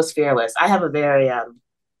 Think it was fearless. I have a very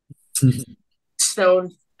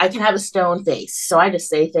I can have a stone face. So I just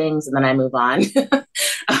say things and then I move on.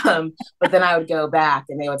 But then I would go back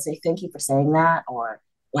and they would say, thank you for saying that. Or,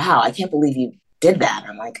 wow, I can't believe you did that.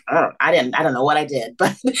 I'm like, oh, I don't know what I did,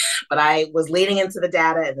 but I was leaning into the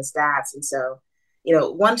data and the stats. And so,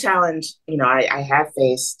 one challenge, I have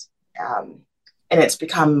faced, and it's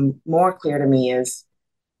become more clear to me, is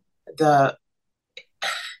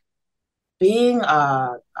being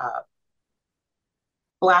a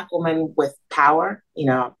Black woman with power,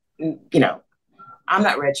 I'm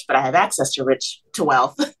not rich, but I have access to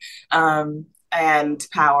wealth, and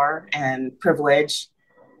power and privilege.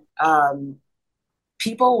 Um,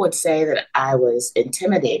 People would say that I was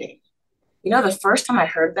intimidating. The first time I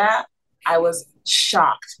heard that, I was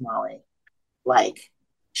shocked, Molly. Like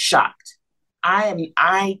shocked.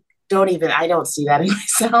 I don't see that in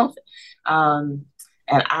myself. Um,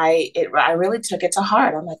 and I really took it to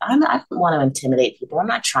heart. I'm like, I don't want to intimidate people. I'm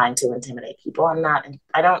not trying to intimidate people. I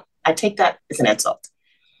take that as an insult.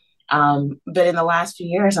 But in the last few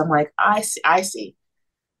years, I'm like, I see.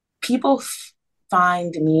 People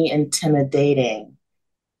find me intimidating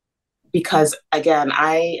because, again,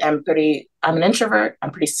 I'm an introvert.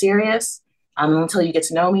 I'm pretty serious, until you get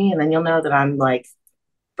to know me, and then you'll know that I'm like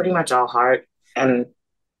pretty much all heart and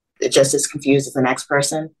just as confused as the next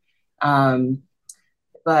person.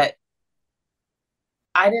 But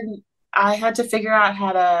I had to figure out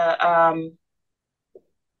how to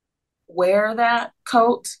wear that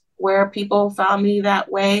coat where people found me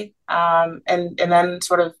that way. And then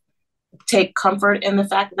sort of take comfort in the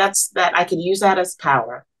fact that I can use that as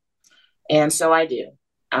power. And so I do.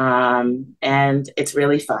 And it's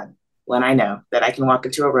really fun when I know that I can walk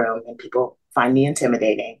into a room and people find me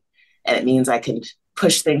intimidating. And it means I can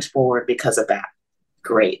push things forward because of that.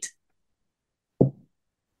 Great.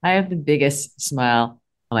 I have the biggest smile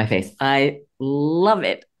on my face. I love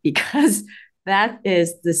it because that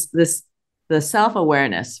is the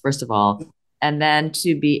self-awareness, first of all, and then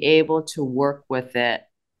to be able to work with it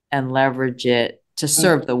and leverage it to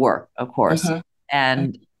serve the work, of course. Mhm.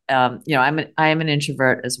 And I am an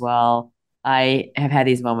introvert as well. I have had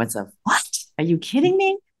these moments of, what? Are you kidding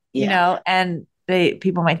me? Yeah. And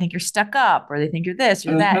people might think you're stuck up or they think you're this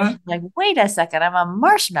or that. Mhm. Like, wait a second, I'm a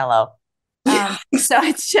marshmallow. So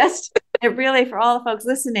it really, for all the folks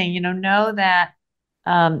listening, know that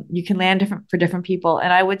you can land for different people.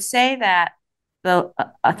 And I would say that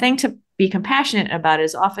a thing to be compassionate about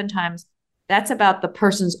is oftentimes that's about the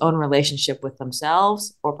person's own relationship with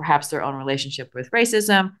themselves, or perhaps their own relationship with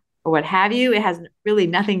racism or what have you. It has really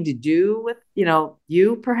nothing to do with,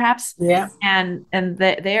 you perhaps. Yeah. And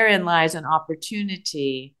therein lies an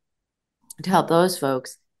opportunity to help those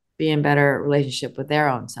folks be in better relationship with their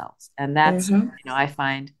own selves. And that's, Mhm. I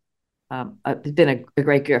find it's been a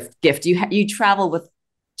great gift. You travel with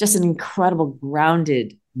just an incredible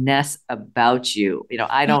groundedness about you.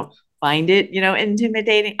 I don't find it,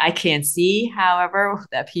 intimidating. I can see, however,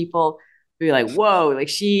 that people be like, whoa, like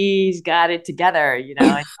she's got it together, and it's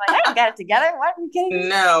like, I don't got it together. What, are you kidding me?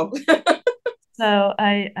 No. So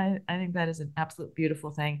I think that is an absolute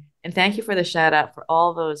beautiful thing. And thank you for the shout out for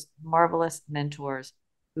all those marvelous mentors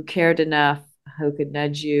who cared enough, who could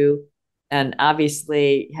nudge you. And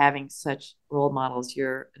obviously having such role models,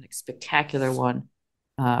 you're a spectacular one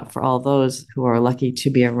for all those who are lucky to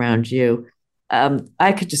be around you.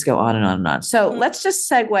 I could just go on and on and on. So let's just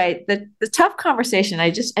segue the tough conversation. I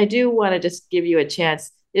do want to just give you a chance.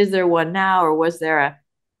 Is there one now, or was there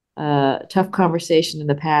a tough conversation in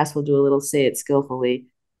the past? We'll do a little say it skillfully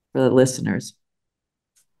for the listeners.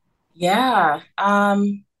 Yeah.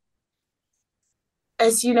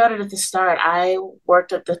 As you noted at the start, I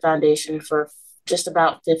worked at the foundation for just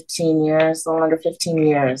about 15 years, a little under 15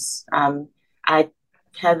 years. I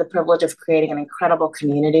had the privilege of creating an incredible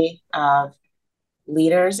community of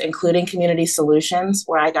leaders, including Community Solutions,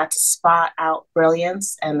 where I got to spot out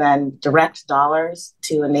brilliance and then direct dollars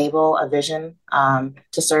to enable a vision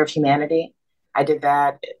to serve humanity. I did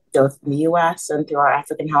that both in the US and through our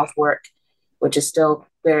African health work, which is still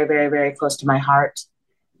very, very, very close to my heart.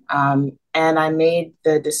 And I made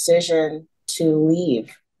the decision to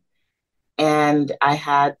leave. And I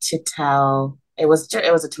had to tell, it was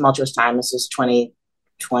a tumultuous time. This was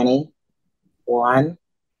 2021.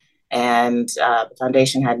 And the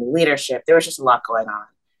foundation had new leadership. There was just a lot going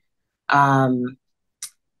on.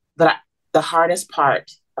 But the hardest part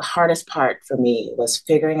for me was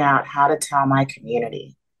figuring out how to tell my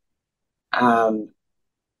community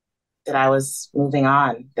that I was moving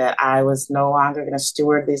on, that I was no longer going to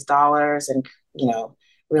steward these dollars, and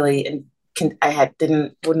really,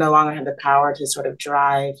 would no longer have the power to sort of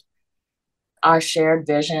drive our shared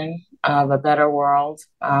vision of a better world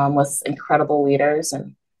with incredible leaders.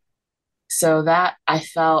 And so that I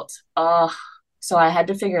felt, so I had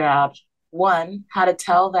to figure out, one, how to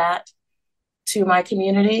tell that to my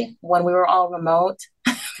community when we were all remote.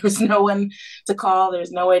 There was no one to call. There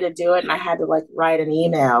was no way to do it. And I had to write an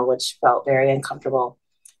email, which felt very uncomfortable,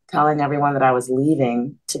 telling everyone that I was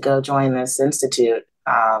leaving to go join this institute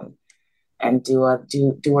and do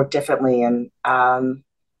work differently. And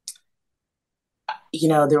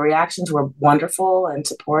the reactions were wonderful and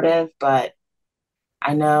supportive, but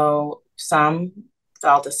I know some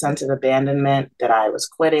felt a sense of abandonment that I was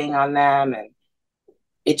quitting on them. And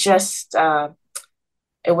it just,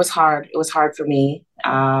 it was hard. It was hard for me.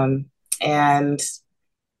 And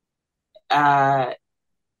uh,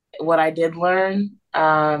 what I did learn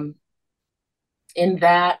in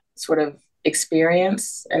that sort of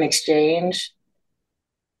experience and exchange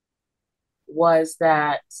was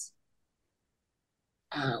that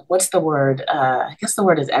what's the word? I guess the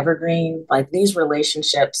word is evergreen. Like these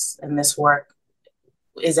relationships and this work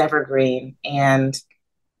is evergreen, and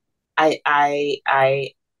I, I,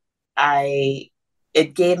 I, I,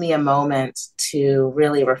 it gave me a moment to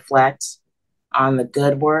really reflect on the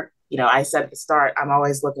good work. I said at the start, I'm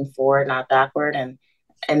always looking forward, not backward, and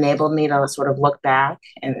enabled me to sort of look back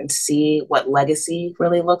and see what legacy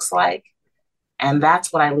really looks like. And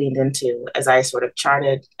that's what I leaned into as I sort of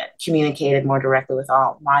communicated more directly with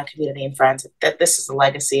all my community and friends that this is a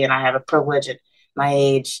legacy, and I have a privilege at my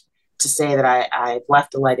age to say that I've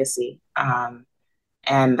left a legacy. And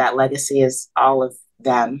that legacy is all of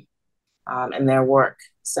them and their work.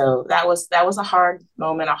 So that was a hard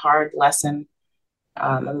moment, a hard lesson,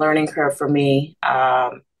 a learning curve for me.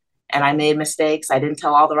 And I made mistakes. I didn't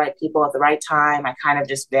tell all the right people at the right time. I kind of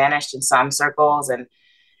just vanished in some circles, and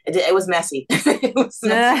it was messy. It was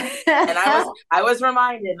messy. And I was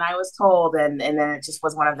reminded, and I was told, and then it just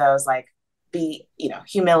was one of those like,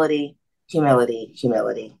 humility, humility,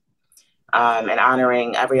 humility, and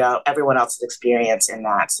honoring everyone else's experience in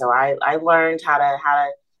that. So I learned how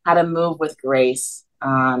to move with grace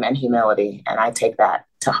and humility, and I take that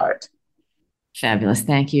to heart. Fabulous.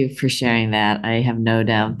 Thank you for sharing that. I have no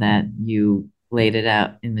doubt that you laid it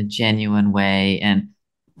out in the genuine way. And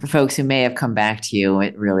for folks who may have come back to you,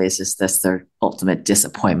 it really is just this their ultimate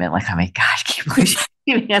disappointment. Like, oh my God, I can't believe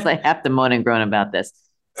because I have to moan and groan about this.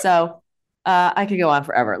 So I could go on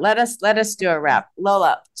forever. Let us do a wrap.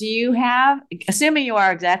 Lola, do you have, assuming you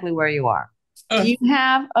are exactly where you are, do you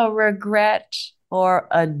have a regret or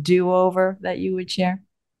a do-over that you would share?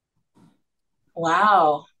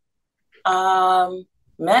 Wow.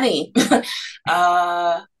 Many.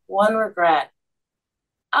 One regret.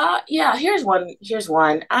 Yeah, here's one.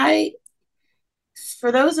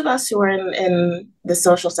 For those of us who are in the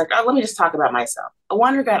social sector, let me just talk about myself.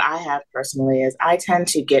 One regret I have personally is I tend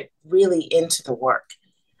to get really into the work.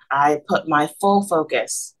 I put my full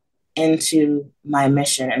focus into my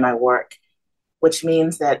mission and my work, which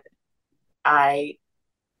means that I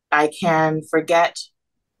I can forget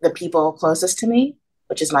the people closest to me,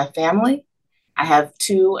 which is my family. I have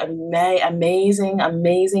two amazing,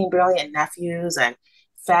 amazing, brilliant nephews and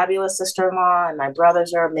fabulous sister-in-law, and my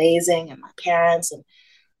brothers are amazing, and my parents. And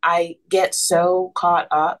I get so caught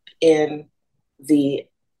up in the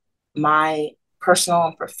my personal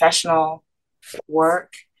and professional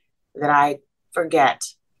work that I forget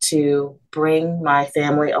to bring my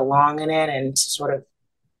family along in it and to sort of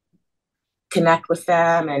connect with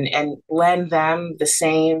them and lend them the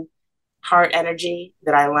same heart energy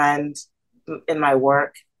that I lend in my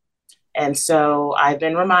work. And so I've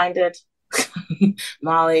been reminded,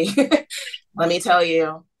 Molly, let me tell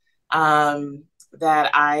you, that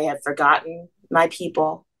I have forgotten my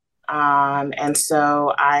people. And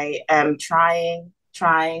so I am trying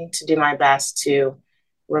to do my best to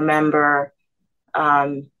remember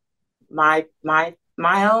my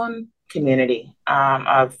own community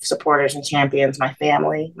of supporters and champions, my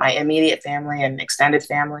family, my immediate family and extended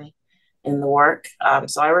family in the work.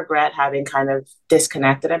 So I regret having kind of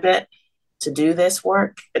disconnected a bit to do this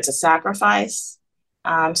work. It's a sacrifice,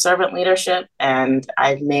 servant leadership, and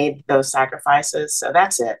I've made those sacrifices. So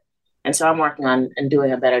that's it. And so I'm working on and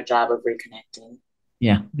doing a better job of reconnecting.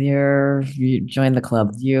 Yeah, you joined the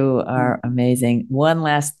club. You are amazing. One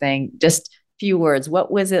last thing, just few words.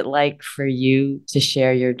 What was it like for you to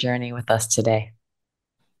share your journey with us today?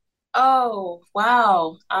 Oh,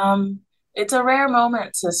 wow. It's a rare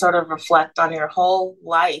moment to sort of reflect on your whole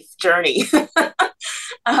life journey.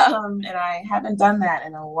 And I haven't done that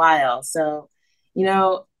in a while. So, you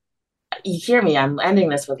know, you hear me, I'm ending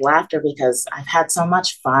this with laughter because I've had so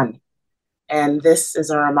much fun. And this is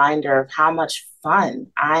a reminder of how much fun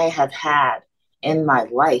I have had in my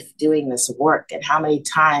life doing this work and how many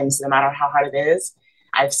times, no matter how hard it is,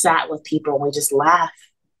 I've sat with people and we just laugh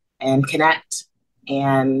and connect.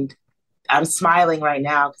 And I'm smiling right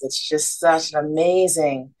now because it's just such an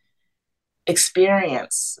amazing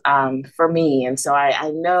experience for me. And so I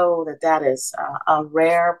know that is a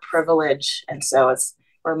rare privilege. And so it's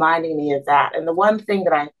reminding me of that. And the one thing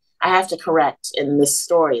that I have to correct in this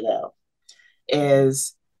story, though,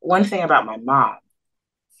 is one thing about my mom.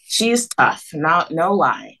 She's tough, no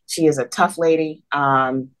lie. She is a tough lady.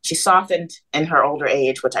 She softened in her older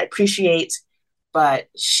age, which I appreciate, but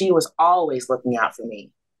she was always looking out for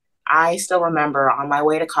me. I still remember on my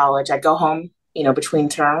way to college, I'd go home, between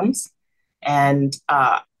terms. And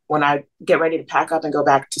when I get ready to pack up and go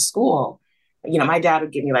back to school, my dad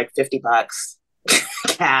would give me like $50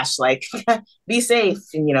 cash, like, be safe.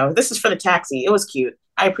 And, this is for the taxi. It was cute.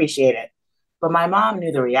 I appreciate it. But my mom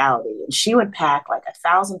knew the reality, and she would pack like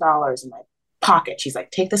 $1,000 in my pocket. She's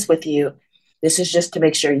like, take this with you. This is just to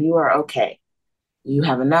make sure you are okay. You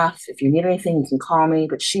have enough. If you need anything, you can call me.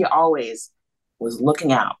 But she always was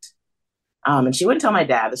looking out. And she wouldn't tell my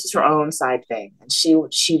dad. This is her own side thing. And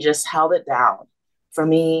she just held it down for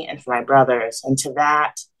me and for my brothers. And for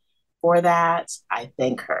that, I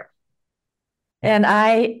thank her. And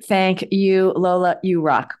I thank you, Lola. You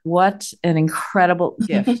rock. What an incredible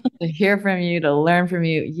gift to hear from you, to learn from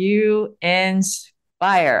you. You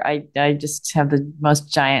inspire. I just have the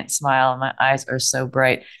most giant smile, and my eyes are so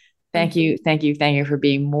bright. Thank you for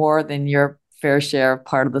being more than your fair share of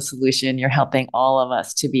part of the solution. You're helping all of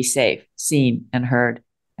us to be safe, seen, and heard,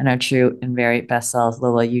 and our true and very best selves.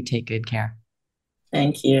 Lola, you take good care.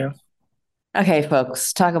 Thank you. Okay,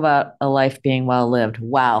 folks, talk about a life being well lived.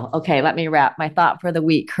 Wow. Okay, let me wrap. My thought for the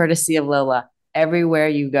week, courtesy of Lola. Everywhere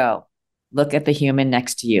you go, look at the human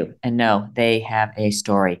next to you and know they have a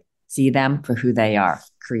story. See them for who they are.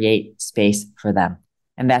 Create space for them.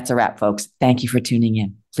 And that's a wrap, folks. Thank you for tuning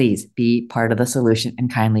in. Please be part of the solution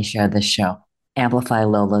and kindly share this show. Amplify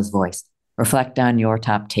Lola's voice. Reflect on your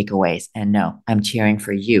top takeaways. And know I'm cheering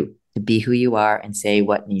for you to be who you are and say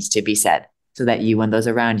what needs to be said, so that you and those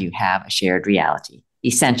around you have a shared reality,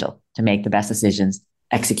 essential to make the best decisions,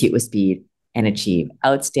 execute with speed, and achieve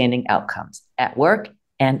outstanding outcomes at work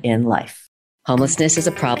and in life. Homelessness is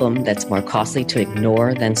a problem that's more costly to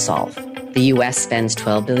ignore than solve. The U.S. spends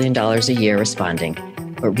 $12 billion a year responding,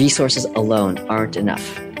 but resources alone aren't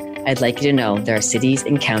enough. I'd like you to know there are cities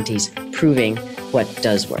and counties proving what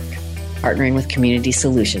does work. Partnering with Community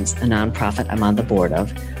Solutions, a nonprofit I'm on the board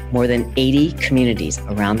of, more than 80 communities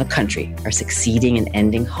around the country are succeeding in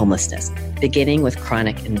ending homelessness, beginning with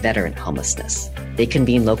chronic and veteran homelessness. They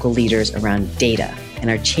convene local leaders around data and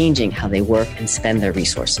are changing how they work and spend their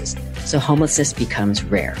resources, so homelessness becomes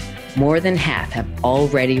rare. More than half have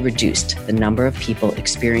already reduced the number of people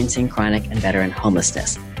experiencing chronic and veteran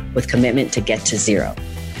homelessness, with commitment to get to zero.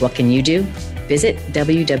 What can you do? Visit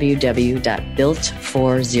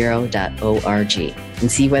www.built40.org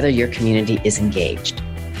and see whether your community is engaged.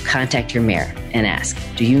 Contact your mayor and ask,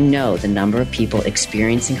 do you know the number of people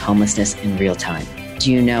experiencing homelessness in real time?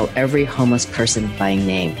 Do you know every homeless person by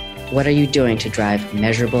name? What are you doing to drive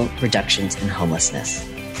measurable reductions in homelessness?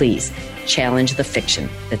 Please challenge the fiction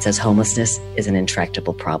that says homelessness is an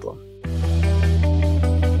intractable problem.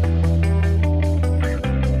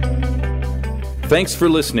 Thanks for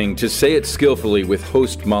listening to Say It Skillfully with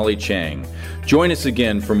host Molly Chang. Join us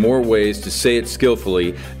again for more ways to say it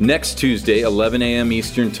skillfully next Tuesday, 11 a.m.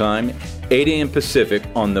 Eastern Time, 8 a.m. Pacific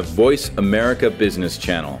on the Voice America Business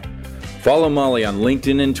Channel. Follow Molly on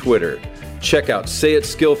LinkedIn and Twitter. Check out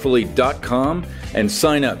sayitskillfully.com and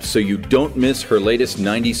sign up so you don't miss her latest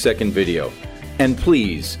 90-second video. And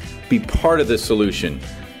please, be part of the solution.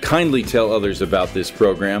 Kindly tell others about this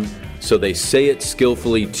program so they say it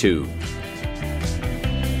skillfully too.